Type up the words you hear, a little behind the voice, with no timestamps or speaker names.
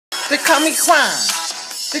They call me Juan.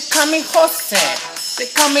 They call me Jose. They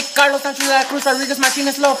call me Carlos Sánchez de la Cruz Rodriguez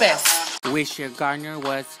Martinez Lopez. Wish your gardener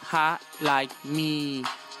was hot like me.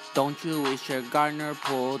 Don't you wish your gardener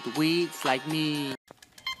pulled weeds like me?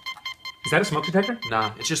 Is that a smoke detector?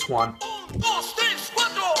 Nah, it's just Juan.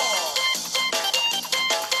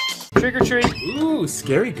 Trick or treat. Ooh,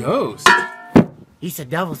 scary ghost. He's a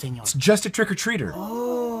devil, senor. It's just a trick-or-treater.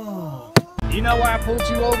 Oh. You know why I pulled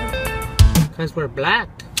you over? Because we're black.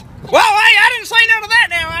 Well, hey, I didn't say none of that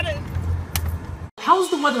now, I didn't.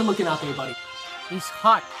 How's the weather looking out there, buddy? He's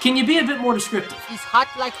hot. Can you be a bit more descriptive? He's hot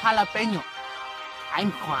like jalapeno.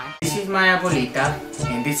 I'm Juan. This is my abuelita,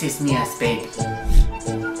 and this is me as baby.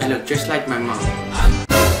 I look just like my mom.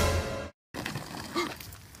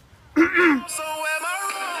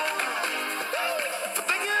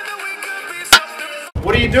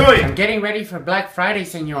 What are you doing? I'm getting ready for Black Friday,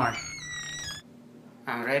 senor.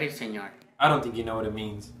 I'm ready, senor. I don't think you know what it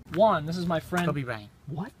means. Juan, this is my friend. Kobe Bryant.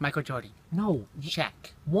 What? Michael Jordan. No.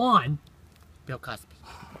 Shaq. Juan. Bill Cosby.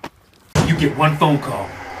 You get one phone call.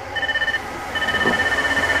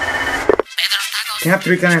 Can I have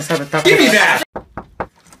 3 carnes asada tacos? Give me that!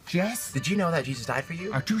 Yes? Did you know that Jesus died for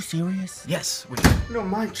you? Are you serious? Yes. No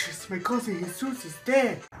manches, my cousin Jesus is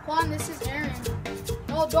dead. Juan, this is Aaron.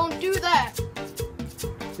 No, don't do that.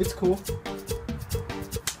 It's cool.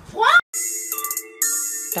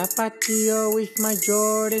 Tapatio with my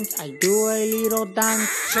Jordans, I do a little dance.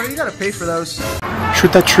 Sir, you gotta pay for those.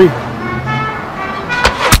 Shoot that tree.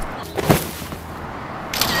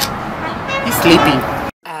 He's sleeping.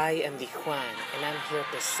 I am the Juan, and I'm here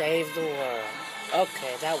to save the world.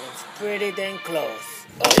 Okay, that one's pretty dang close.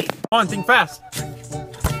 Oi. Come on, think fast.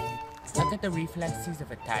 Look at the reflexes of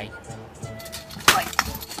a tiger.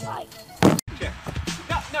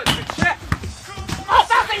 No, check. Oh,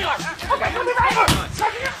 stop, senor! Okay, come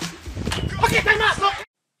here. Okay, time out, look.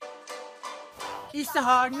 It's a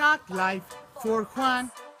hard knock life for Juan.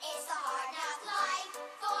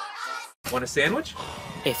 Want a sandwich?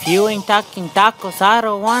 If you ain't talking tacos, I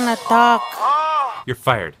don't wanna talk. You're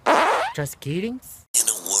fired. Just kidding? In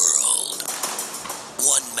a world,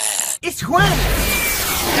 one man. It's Juan!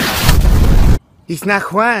 It's not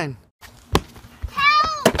Juan.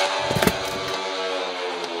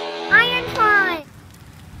 Iron Juan.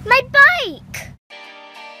 My bike.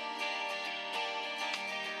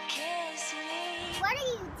 What are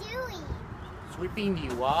you doing? Sweeping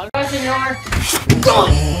the wall. Senor.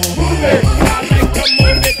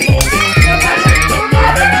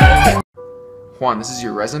 Juan, this is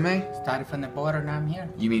your resume? Started from the border, now I'm here.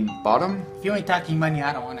 You mean bottom? If you ain't talking money,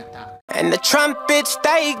 I don't want to talk. And the trumpets,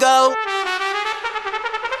 they go.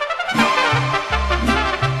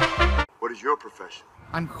 What is your profession?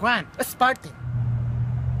 I'm Juan, a Spartan.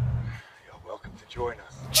 You're welcome to join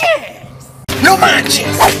us. Cheers! No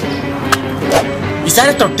manches. Is that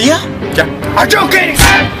a tortilla? Yeah. Are you kidding?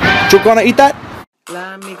 You gonna eat that?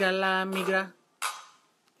 La migra, la migra.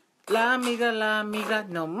 La migra, la migra.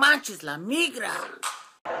 No manches, la migra.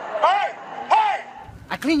 Hey! Hey!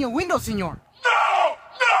 I clean your window, senor. No!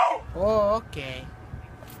 No! Oh, okay.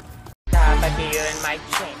 Tapatio in my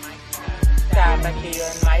chain. Tapatio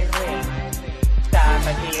in my ring.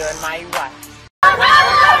 Tapatio in my watch.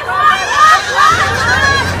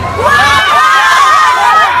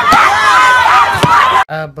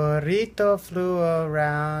 A burrito flew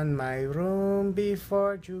around my room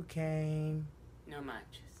before you came. No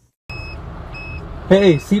manches.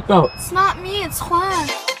 Hey, seatbelt. It's not me, it's Juan.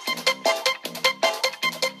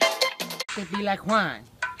 To be like Juan,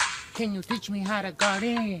 can you teach me how to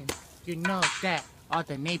garden? You know that all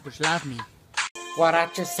the neighbors love me.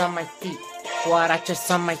 Guarachas on my feet, guarachas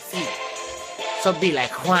on my feet. So be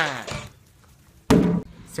like Juan.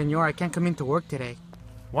 Senor, I can't come into work today.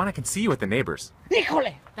 Juan, I can see you with the neighbors.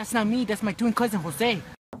 Híjole! That's not me, that's my twin cousin Jose.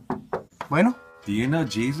 Bueno, do you know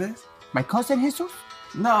Jesus? My cousin Jesus?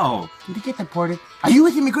 No. Did he get deported? Are you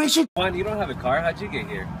with immigration? Juan, you don't have a car? How'd you get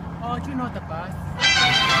here? Oh, you know the bus.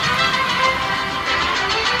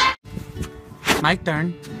 My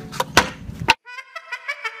turn.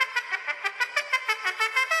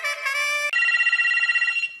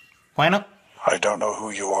 Bueno, I don't know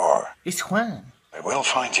who you are. it's Juan. I will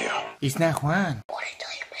find you. It's not Juan. Want to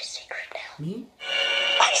tell you my secret now? Me?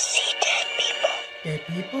 I see dead people. Dead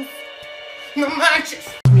people? No manches!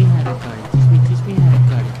 Teach me how to garden. Teach me how to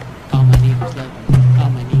garden. All my neighbors love me. All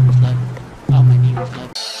my neighbors love me. All my neighbors love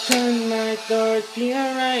me. Turn my tortilla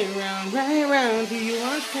right round. Do you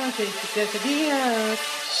want some tasty quesadillas?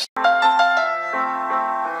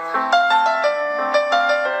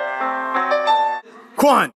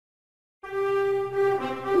 Juan.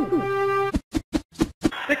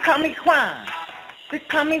 They call me Juan.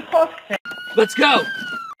 Becoming Jose. Let's go!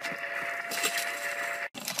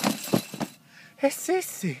 Es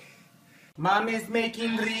ese. Mom is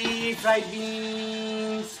making refried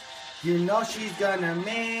beans. You know she's gonna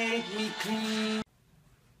make me clean.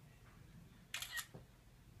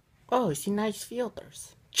 Oh, see nice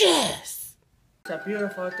filters. Yes! It's a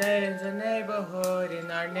beautiful day in the neighborhood,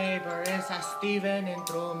 and our neighbor is a Steven and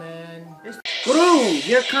Truman. Broom!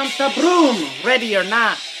 Here comes the broom! Ready or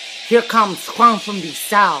not, here comes Juan from the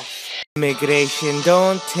south. Immigration,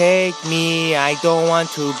 don't take me. I don't want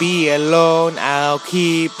to be alone. I'll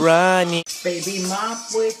keep running. Baby, mop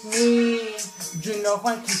with me. You know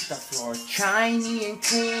Juan keeps the floor shiny and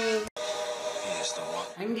clean.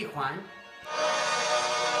 I'm the Juan.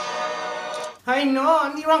 I know,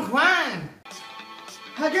 I'm the wrong Juan.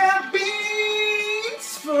 I got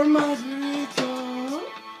beans for my burrito.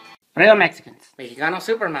 Real Mexicans. Mexicano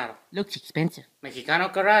supermodel. Looks expensive.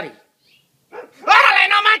 Mexicano karate. ¡Órale,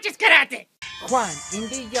 no manches karate! Juan in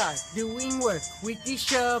the yard doing work with the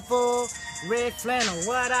shovel, red flannel,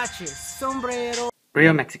 huaraches, sombrero.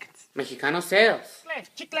 Real Mexicans. Mexicano sales.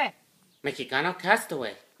 Chicle. Mexicano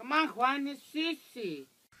castaway. Come on, Juan, it's easy.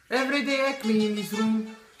 Every day I clean this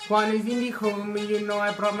room. Juan is in the home, and you know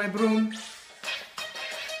I brought my broom.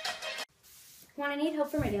 Juan, I need help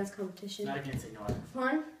for my dance competition. Not again, senora.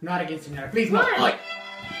 Juan? Not again, senora. Please, no. Juan!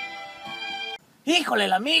 Híjole,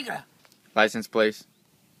 la migra. License, please.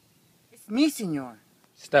 It's me, senor.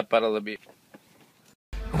 Step out a little bit.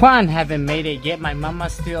 Juan, haven't made it yet. My mama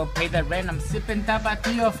still pay the rent. I'm sipping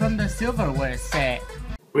tapatio from the silverware set.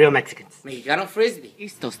 Real Mexicans. Mexicano frisbee.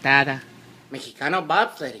 It's tostada. Mexicano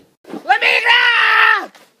bobsledding. La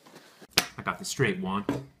migra! I got this straight, Juan.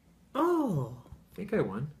 Oh, Think I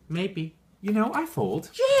won. maybe. You know, I fold.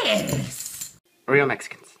 Yes! Real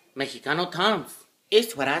Mexicans. Mexicano toms.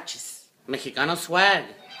 It's huaraches. Mexicano swag.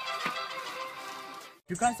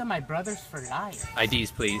 You guys are my brothers for life.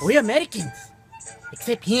 IDs, please. We Americans.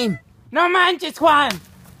 Except him. No manches, Juan!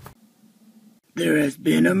 There has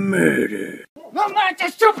been a murder. No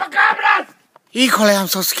manches, chupacabras! Híjole, I'm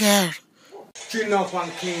so scared. You know Juan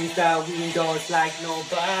cleans the windows like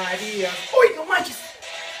nobody else. Uy, no manches!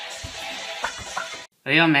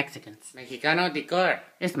 Real Mexicans. Mexicano decor.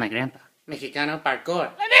 It's my grandpa. Mexicano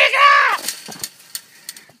parkour. La negra!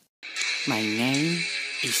 My name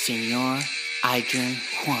is Senor Adrian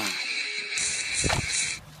Juan.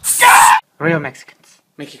 Real Mexicans.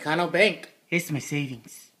 Mexicano bank. It's my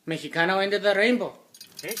savings. Mexicano end of the rainbow.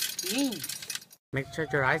 It's beans. Make sure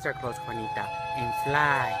your eyes are closed, Juanita, and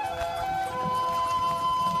fly.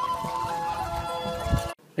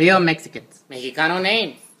 Real Mexicans. Mexicano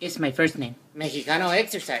names. It's my first name. Mexicano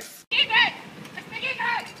exercise.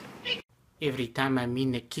 Every time I'm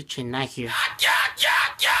in the kitchen, I hear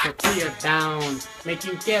tortilla down,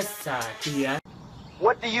 making quesadilla.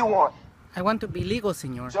 What do you want? I want to be legal,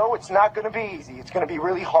 senor. So it's not going to be easy. It's going to be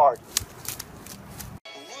really hard.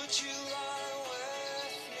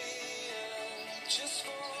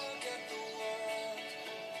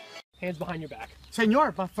 Hands behind your back.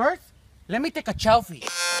 Senor, but first, let me take a selfie.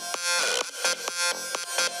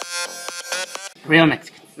 Real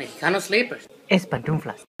Mexicans. Mexicano sleepers. Es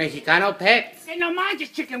pantuflas. Mexicano pets. Hey, no manches,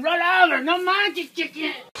 chicken. Roll over. No manches,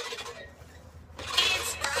 chicken.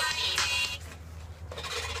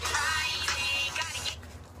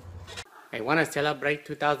 I want to celebrate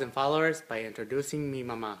 2,000 followers by introducing mi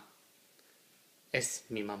mamá. Es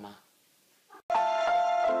mi mamá.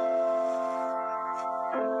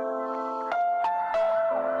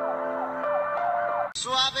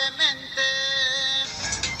 Suavemente.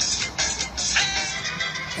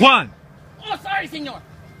 Juan! Oh, sorry, senor.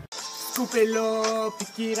 Scoop it low,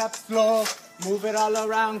 pick it up slow, move it all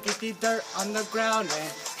around, get the dirt on the ground,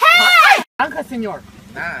 and... Hey! Anka, senor.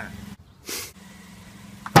 Nah.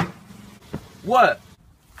 What?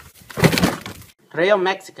 Real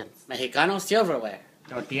Mexicans. Mexicano silverware.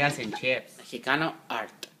 Tortillas and chips. Mexicano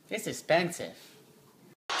art. It's expensive.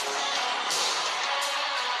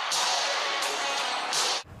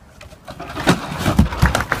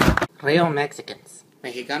 Real Mexicans.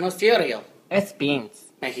 Mexicano cereal. Es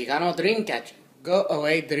beans. Mexicano dream catcher. Go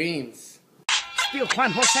away dreams. Still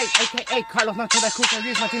Juan Jose, a.k.a. Carlos Nacho de Cuca,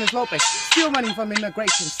 Luis Martinez Lopez. Still running from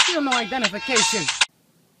immigration. Still no identification.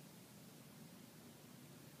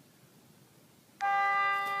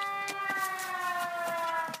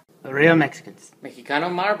 Real Mexicans. Mexicano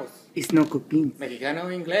marbles. It's no cupins. Mexicano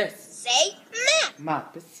inglés. Say Ma,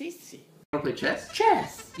 pues sí, sí. Want to play chess?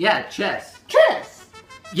 Chess. Yeah, chess. Chess.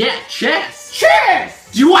 Yeah, chess.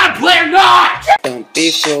 Chess. Do you want to play or not? Don't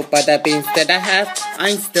be fooled by the beans that I have.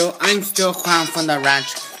 I'm still Juan from the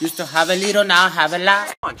ranch. Used to have a little, now I have a lot.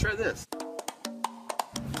 Come on, try this.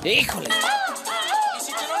 Híjole.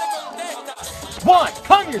 Juan,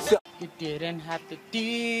 calm yourself. You didn't have to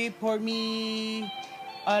deport me.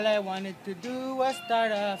 All I wanted to do was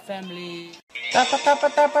start a family. Tapa tapa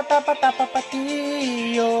tapa tapa tapa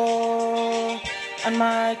patillo on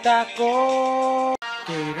my taco.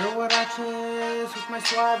 Gator huaraches with my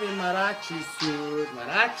suave mariachi suit,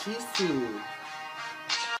 mariachi suit.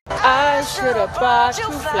 I should have bought you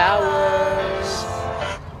flowers,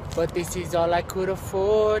 but this is all I could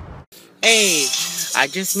afford. Hey, I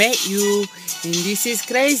just met you, and this is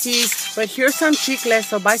crazy, but here's some chicles,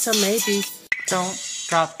 so buy some maybe. Don't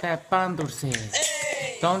drop that pan dulce.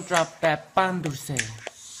 Don't drop that pan dulce.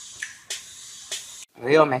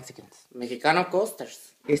 Real Mexicans. Mexicano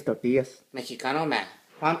coasters. Es tortillas. Mexicano man.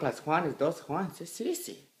 Juan plus Juan is dos Juans. It's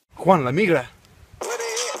easy. Juan, la migra.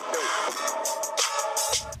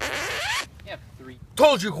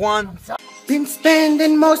 Told you, Juan. Been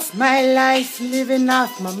spending most my life living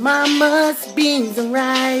off my mama's beans and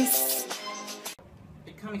rice.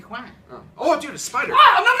 They call me Juan. Oh, dude, a spider.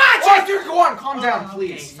 Oh, no manches! Oh, dude, go on. Calm down,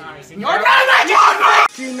 please. Okay, sorry, senor. No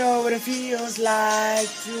manches! You know what it feels like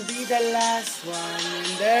to be the last one,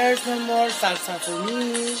 and there's no more salsa for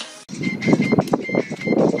me.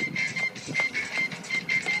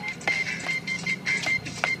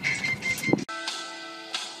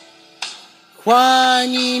 Juan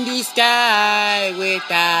in the sky with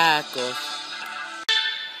tacos.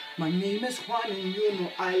 My name is Juan and you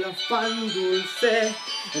know I love pan dulce.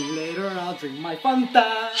 And later I'll drink my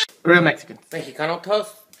Fanta. Real Mexicans. Mexicano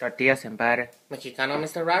toast. Tortillas and butter. Mexicano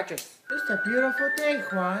Mr. Rogers. It's a beautiful day,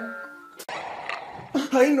 Juan.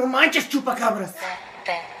 Ay, no manches, chupacabras.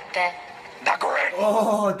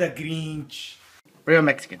 Oh, the Grinch. Real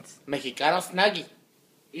Mexicans. Mexicano Snuggie.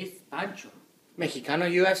 It's Pancho. Mexicano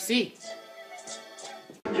UFC.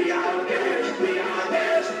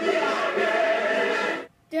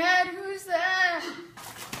 Dad, who's that?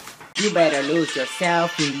 You better lose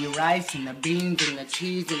yourself in the rice, in the beans, in the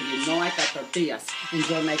cheese, and you know I got tortillas.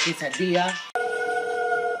 Enjoy my quesadilla.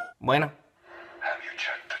 Bueno. Have you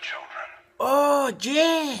checked the children? Oh,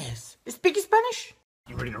 yes. Speak Spanish?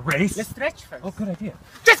 You ready to race? Let's stretch first. Oh, good idea.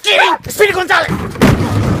 Just kidding! Speedy Gonzalez!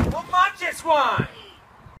 No manches, Juan.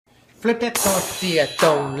 Flip that tortilla,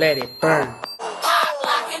 don't let it burn.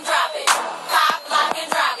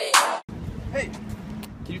 Hey,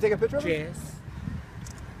 can you take a picture of me? Yes.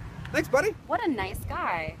 Thanks, buddy. What a nice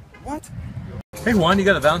guy. What? Hey, Juan, you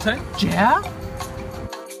got a Valentine? Yeah?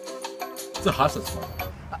 It's a hot spot.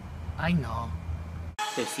 I know.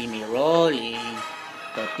 They see me rolling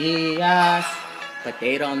tortillas, but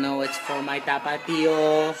they don't know it's for my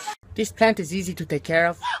tapatio. This plant is easy to take care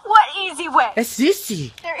of. What easy way? It's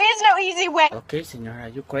easy. There is no easy way. Okay, senor, are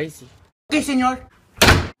you crazy? Okay, senor.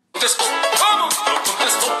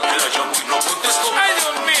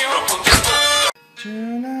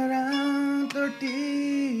 Turn around,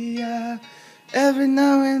 tortilla. Every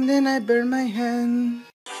now and then I burn my hand.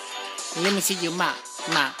 Let me see you ma.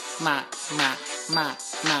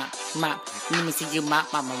 Let me see you ma.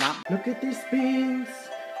 Look at these beans.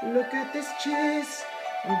 Look at this cheese.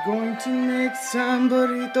 I'm going to make some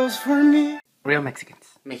burritos for me. Real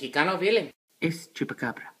Mexicans. Mexicano villain. It's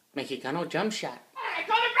chupacabra. Mexicano jump shot. Hey,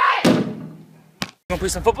 call it right! Wanna play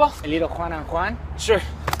some football? A little Juan on Juan. Sure.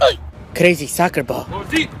 Crazy soccer ball. Go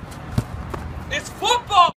deep. It's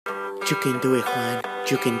football! You can do it, Juan.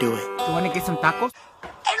 You can do it. You wanna get some tacos?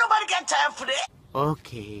 Ain't nobody got time for that.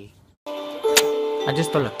 Okay. I just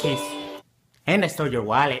stole a kiss. And I stole your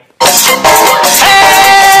wallet.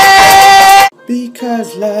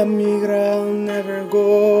 Because la migra will never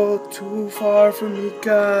go too far from mi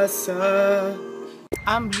casa.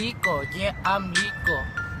 I'm Lico, yeah, I'm Lico.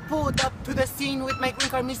 Pulled up to the scene with my green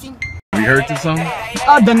card missing. You heard this song?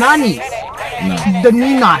 The nannies. No. The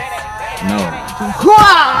ninas. No.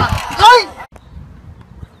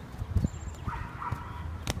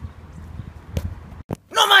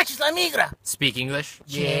 No manches la migra. Speak English?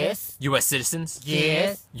 Yes. U.S. citizens?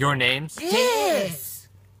 Yes. Your names? Yes.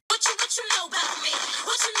 What you know about me?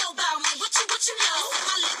 What you know about me? What you know?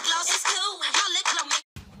 My lip gloss is cool and my lip gloss.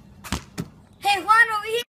 Hey, Juan, over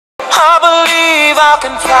here. I believe I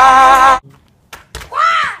can fly.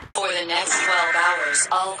 For the next 12 hours,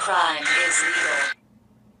 all crime is legal.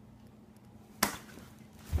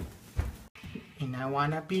 And I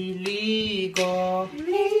wanna be legal.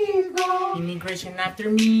 Immigration after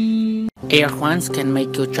me. Air Juans can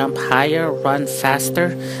make you jump higher, run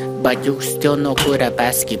faster, but you still no good at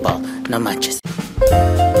basketball. No manches.